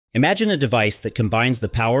Imagine a device that combines the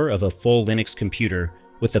power of a full Linux computer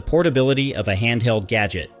with the portability of a handheld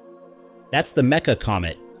gadget. That's the Mecha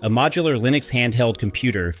Comet, a modular Linux handheld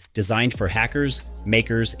computer designed for hackers,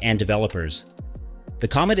 makers, and developers. The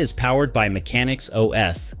Comet is powered by Mechanics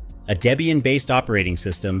OS, a Debian-based operating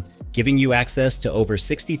system giving you access to over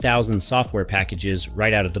 60,000 software packages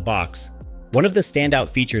right out of the box. One of the standout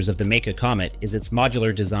features of the Mecha Comet is its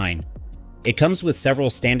modular design. It comes with several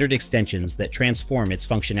standard extensions that transform its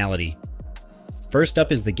functionality. First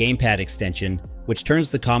up is the gamepad extension, which turns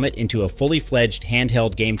the Comet into a fully fledged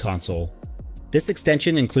handheld game console. This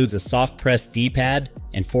extension includes a soft press D-pad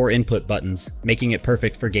and 4 input buttons, making it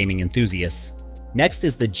perfect for gaming enthusiasts. Next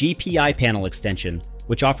is the GPIO panel extension,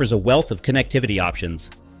 which offers a wealth of connectivity options.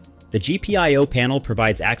 The GPIO panel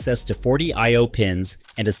provides access to 40 I/O pins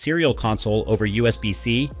and a serial console over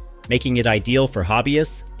USB-C, making it ideal for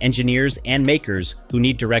hobbyists, engineers, and makers who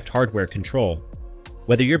need direct hardware control.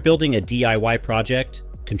 Whether you're building a DIY project,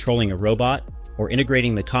 controlling a robot, or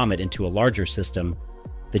integrating the Comet into a larger system,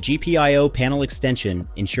 the GPIO panel extension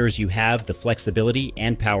ensures you have the flexibility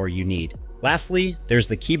and power you need. Lastly, there's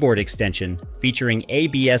the keyboard extension, featuring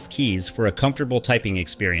ABS keys for a comfortable typing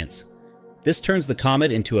experience. This turns the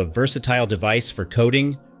Comet into a versatile device for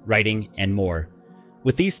coding, writing, and more.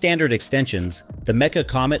 With these standard extensions, the Mecha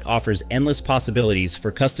Comet offers endless possibilities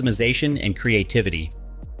for customization and creativity.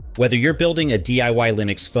 Whether you're building a DIY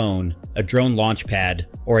Linux phone, a drone launchpad,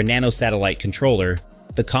 or a nano-satellite controller,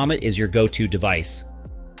 the Comet is your go-to device.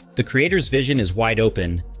 The creator's vision is wide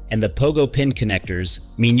open, and the Pogo pin connectors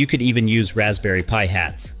mean you could even use Raspberry Pi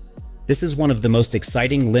hats. This is one of the most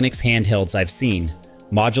exciting Linux handhelds I've seen: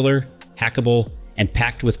 modular, hackable, and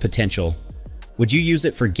packed with potential. Would you use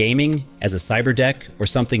it for gaming, as a cyber deck, or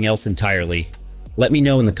something else entirely? Let me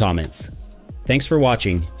know in the comments. Thanks for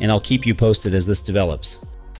watching, and I'll keep you posted as this develops.